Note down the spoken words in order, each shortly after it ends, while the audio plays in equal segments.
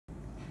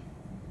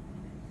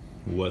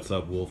What's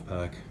up,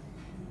 Wolfpack?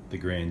 The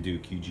Grand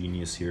Duke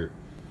Eugenius here.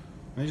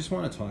 I just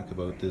want to talk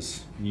about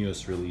this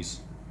newest release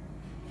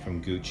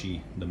from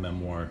Gucci, the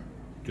Mémoire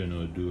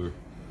Odeur.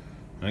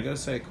 And I gotta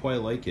say, I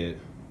quite like it.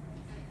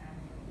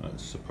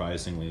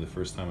 Surprisingly, the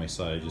first time I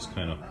saw it, I just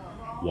kind of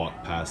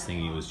walked past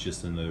thinking it was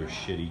just another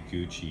shitty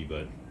Gucci,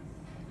 but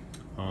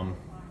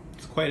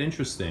it's quite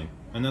interesting.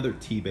 Another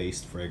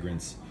tea-based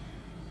fragrance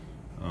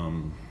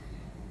from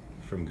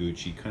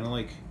Gucci, kind of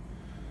like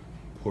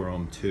Pour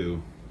Homme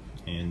 2.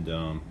 And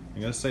I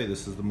gotta say,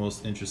 this is the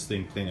most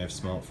interesting thing I've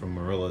smelled from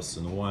Marillis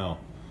in a while.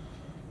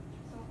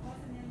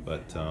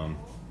 But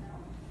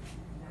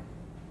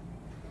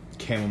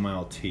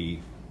chamomile tea,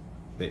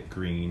 bit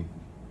green,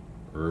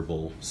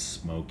 herbal,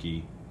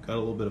 smoky, got a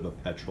little bit of a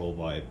petrol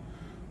vibe.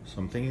 So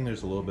I'm thinking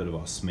there's a little bit of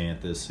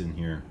osmanthus in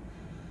here,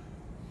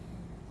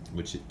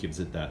 which it gives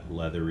it that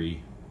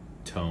leathery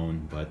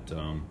tone. But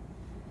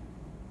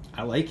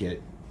I like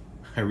it,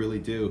 I really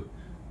do.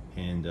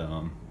 And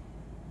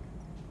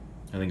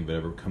I think if it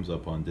ever comes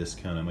up on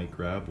discount, I might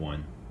grab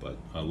one, but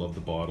I love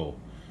the bottle.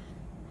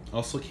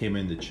 Also came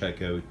in to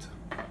check out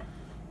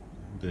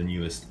the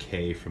newest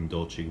K from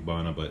Dolce &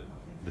 Gabbana, but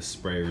the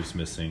sprayer's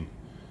missing,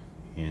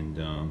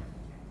 and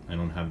I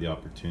don't have the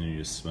opportunity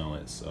to smell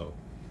it, so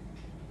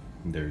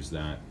there's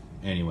that.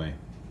 Anyway,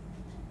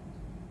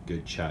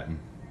 good chatting.